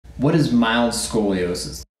What is mild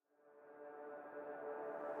scoliosis?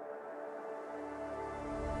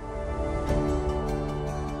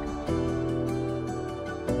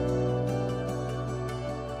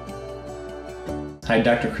 Hi,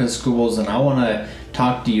 Dr. Chris Schools, and I want to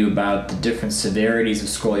talk to you about the different severities of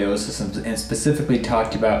scoliosis and specifically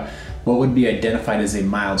talk to you about what would be identified as a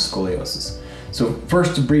mild scoliosis. So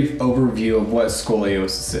first, a brief overview of what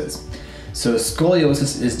scoliosis is. So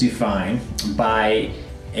scoliosis is defined by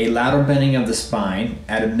a lateral bending of the spine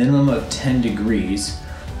at a minimum of 10 degrees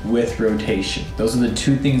with rotation. Those are the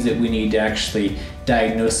two things that we need to actually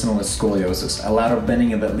diagnose someone with scoliosis: a lateral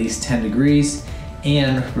bending of at least 10 degrees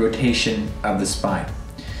and rotation of the spine.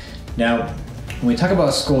 Now, when we talk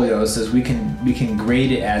about scoliosis, we can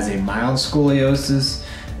grade it as a mild scoliosis,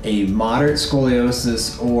 a moderate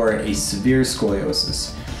scoliosis, or a severe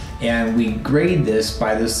scoliosis. And we grade this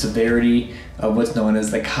by the severity of what's known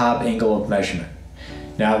as the Cobb angle of measurement.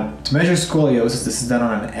 Now, to measure scoliosis, this is done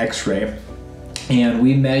on an X-ray, and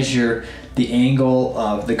we measure the angle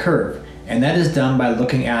of the curve. And that is done by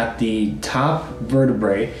looking at the top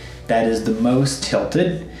vertebrae that is the most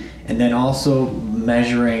tilted, and then also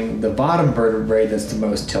measuring the bottom vertebrae that's the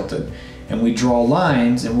most tilted. And we draw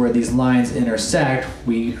lines, and where these lines intersect,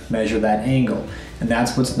 we measure that angle. And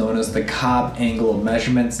that's what's known as the Cobb angle of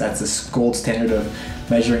measurements. That's the gold standard of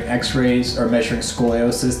measuring X-rays or measuring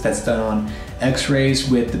scoliosis. That's done on X-rays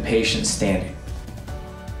with the patient standing.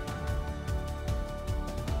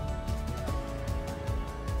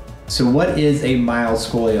 So what is a mild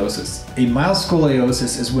scoliosis? A mild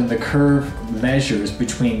scoliosis is when the curve measures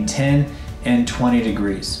between 10 and 20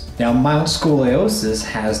 degrees. Now, mild scoliosis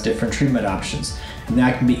has different treatment options, and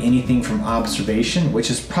that can be anything from observation,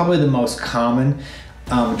 which is probably the most common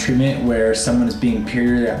treatment, where someone is being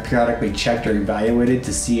periodically checked or evaluated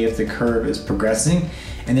to see if the curve is progressing.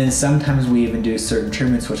 And then sometimes we even do certain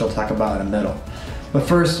treatments, which I'll talk about in a minute. But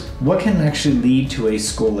first, what can actually lead to a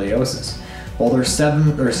scoliosis? Well, there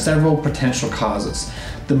are several potential causes.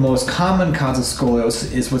 The most common cause of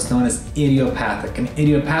scoliosis is what's known as idiopathic, and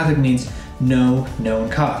idiopathic means no known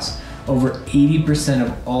cause. Over 80%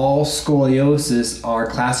 of all scoliosis are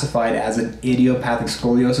classified as an idiopathic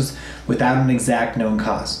scoliosis without an exact known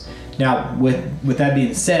cause. Now, with that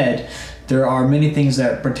being said, there are many things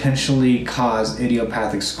that potentially cause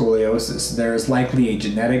idiopathic scoliosis. There's likely a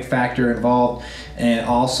genetic factor involved, and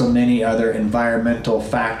also many other environmental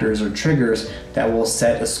factors or triggers that will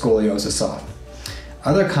set a scoliosis off.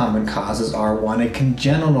 Other common causes are, one, a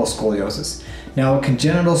congenital scoliosis. Now, a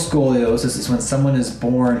congenital scoliosis is when someone is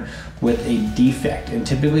born with a defect, and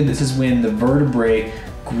typically this is when the vertebrae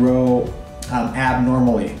grow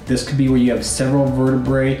abnormally. This could be where you have several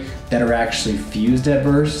vertebrae that are actually fused at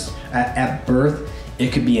birth.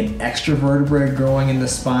 It could be an extra vertebrae growing in the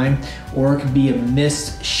spine, or it could be a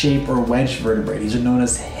missed shape or wedge vertebrae. These are known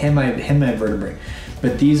as hemivertebrae.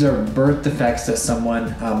 But these are birth defects that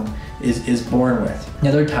someone is born with.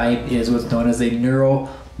 Another type is what's known as a neuromuscular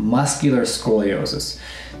scoliosis.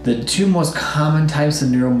 The two most common types of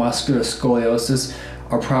neuromuscular scoliosis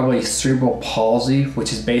are probably cerebral palsy,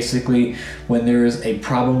 which is basically when there is a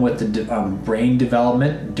problem with the brain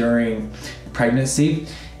development during pregnancy,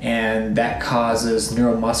 and that causes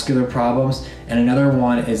neuromuscular problems. And another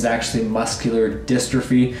one is actually muscular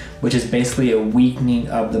dystrophy, which is basically a weakening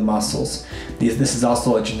of the muscles. This is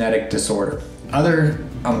also a genetic disorder. Other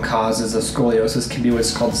causes of scoliosis can be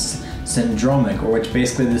what's called syndromic, or which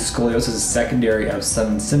basically the scoliosis is secondary of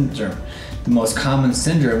some syndrome. The most common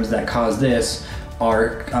syndromes that cause this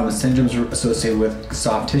are syndromes associated with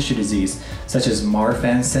soft tissue disease, such as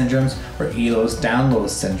Marfan syndromes or Ehlers-Danlos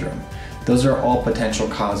syndrome. Those are all potential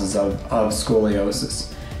causes of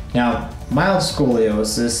scoliosis. Now, mild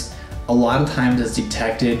scoliosis a lot of times is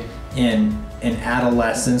detected in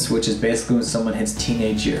adolescence, which is basically when someone hits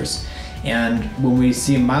teenage years. And when we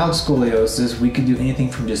see mild scoliosis, we could do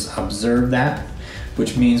anything from just observe that,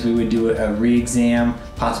 which means we would do a re-exam,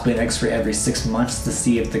 possibly an X-ray every 6 months to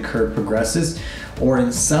see if the curve progresses. Or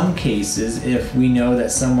in some cases, if we know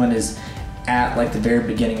that someone is at like the very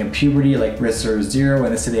beginning of puberty, like risk 0,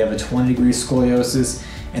 and they say they have a 20-degree scoliosis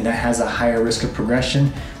and that has a higher risk of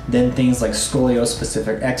progression, then things like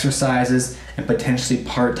scoliosis-specific exercises and potentially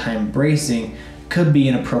part-time bracing could be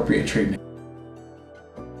an appropriate treatment.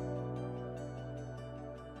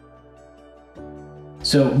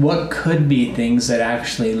 So what could be things that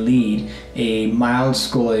actually lead a mild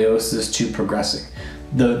scoliosis to progressing?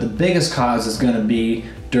 The biggest cause is going to be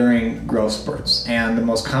during growth spurts, and the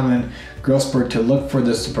most common growth spurt to look for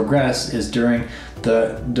this to progress is during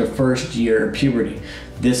the first year of puberty.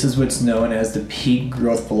 This is what's known as the peak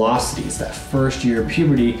growth velocities. That first year of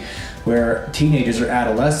puberty, where teenagers or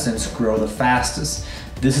adolescents grow the fastest.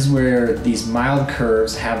 This is where these mild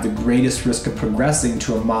curves have the greatest risk of progressing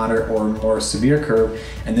to a moderate or more severe curve,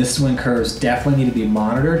 and this is when curves definitely need to be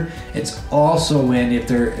monitored. It's also when,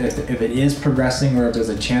 if it is progressing or if there's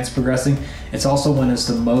a chance of progressing, it's also when it's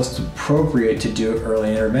the most appropriate to do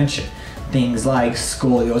early intervention. Things like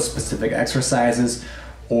scoliosis-specific exercises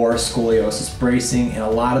or scoliosis bracing, and a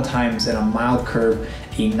lot of times in a mild curve,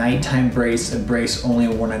 a nighttime brace, a brace only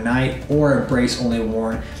worn at night, or a brace only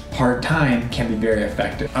worn part-time can be very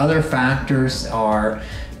effective. Other factors are,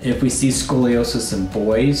 if we see scoliosis in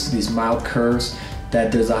boys, these mild curves,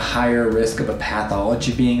 that there's a higher risk of a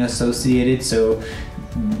pathology being associated. So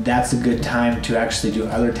that's a good time to actually do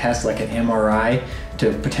other tests like an MRI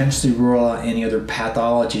to potentially rule out any other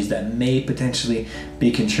pathologies that may potentially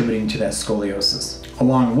be contributing to that scoliosis.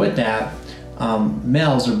 Along with that,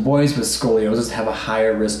 males or boys with scoliosis have a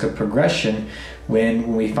higher risk of progression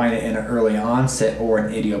when we find it in an early onset or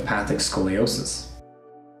an idiopathic scoliosis.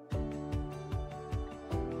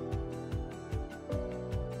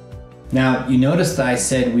 Now, you notice that I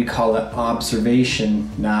said we call it observation,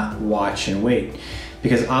 not watch and wait,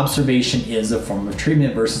 because observation is a form of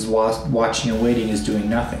treatment versus watching and waiting is doing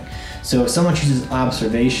nothing. So if someone chooses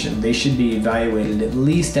observation, they should be evaluated at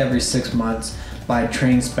least every 6 months by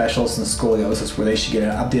trained specialists in scoliosis, where they should get an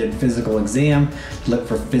updated physical exam to look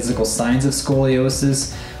for physical signs of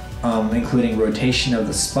scoliosis, including rotation of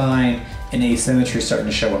the spine and asymmetry starting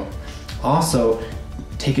to show up. Also,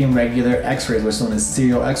 taking regular x-rays, which is known as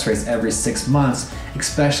serial x-rays, every 6 months,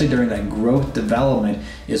 especially during that growth development,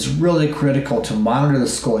 is really critical to monitor the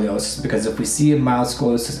scoliosis, because if we see a mild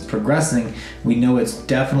scoliosis progressing, we know it's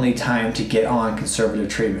definitely time to get on conservative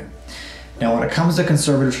treatment. Now, when it comes to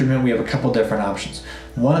conservative treatment, we have a couple different options.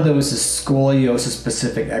 One of those is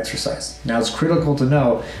scoliosis-specific exercise. Now, it's critical to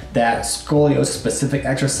know that scoliosis-specific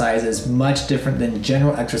exercise is much different than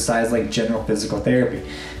general exercise like general physical therapy.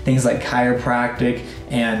 Things like chiropractic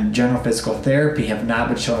and general physical therapy have not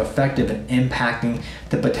been shown effective in impacting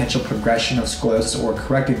the potential progression of scoliosis or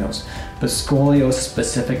correcting those. But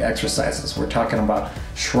scoliosis-specific exercises, we're talking about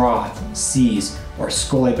Schroth, C's, or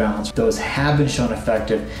Scoli balance, those have been shown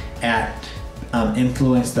effective at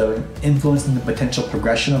influencing the potential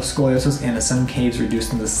progression of scoliosis, and in some cases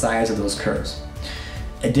reducing the size of those curves.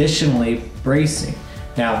 Additionally, bracing.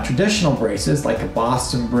 Now, traditional braces like a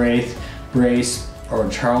Boston brace or a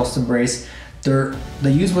Charleston brace,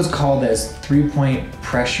 they use what's called as 3-point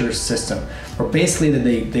pressure system, where basically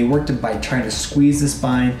they work by trying to squeeze the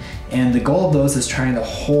spine, and the goal of those is trying to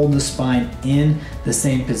hold the spine in the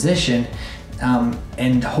same position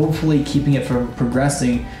and hopefully keeping it from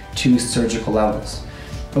progressing to surgical levels.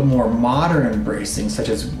 But more modern bracing, such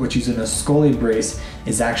as what's used in a Scoli brace,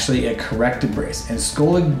 is actually a corrected brace. And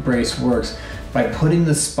Scoli brace works by putting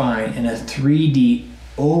the spine in a 3D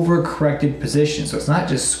over-corrected position. So it's not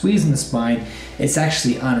just squeezing the spine, it's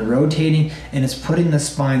actually unrotating, and it's putting the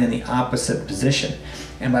spine in the opposite position.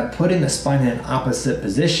 And by putting the spine in an opposite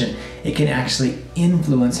position, it can actually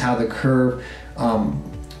influence how the curve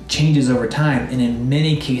changes over time, and in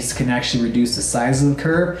many cases can actually reduce the size of the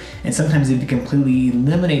curve, and sometimes even completely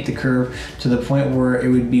eliminate the curve to the point where it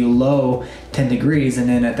would be low 10 degrees, and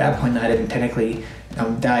then at that point not even technically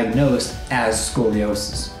diagnosed as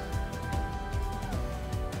scoliosis.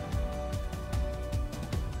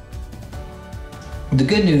 The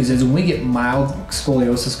good news is when we get mild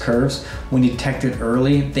scoliosis curves, when detected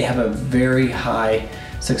early, they have a very high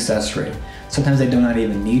success rate. Sometimes they do not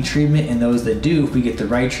even need treatment, and those that do, if we get the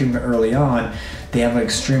right treatment early on, they have an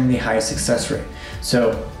extremely high success rate.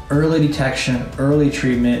 So early detection, early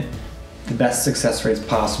treatment, the best success rates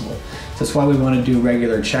possible. So that's why we want to do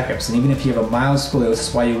regular checkups. And even if you have a mild scoliosis,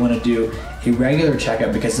 that's why you want to do a regular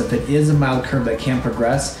checkup, because if it is a mild curve that can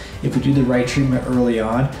progress, if we do the right treatment early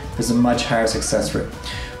on, there's a much higher success rate.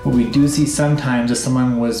 What we do see sometimes is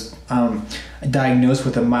someone was diagnosed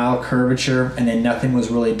with a mild curvature and then nothing was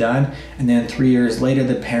really done, and then 3 years later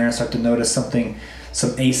the parents start to notice some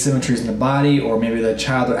asymmetries in the body, or maybe the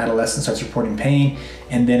child or adolescent starts reporting pain,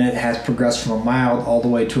 and then it has progressed from a mild all the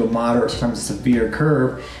way to a moderate, sometimes a severe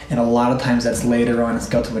curve, and a lot of times that's later on in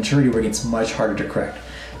skeletal maturity where it gets much harder to correct.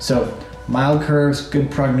 So mild curves, good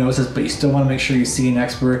prognosis, but you still want to make sure you see an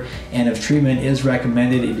expert, and if treatment is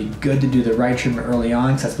recommended, it'd be good to do the right treatment early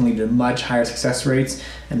on, because that's going to lead to much higher success rates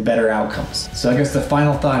and better outcomes. So I guess the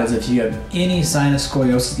final thought is, if you have any sign of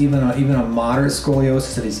scoliosis, even a moderate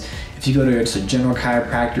scoliosis, if you go to a general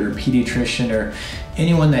chiropractor or pediatrician or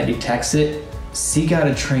anyone that detects it, seek out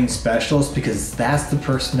a trained specialist, because that's the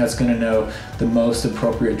person that's going to know the most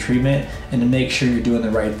appropriate treatment and to make sure you're doing the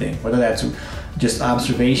right thing, whether that's just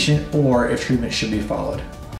observation or if treatment should be followed.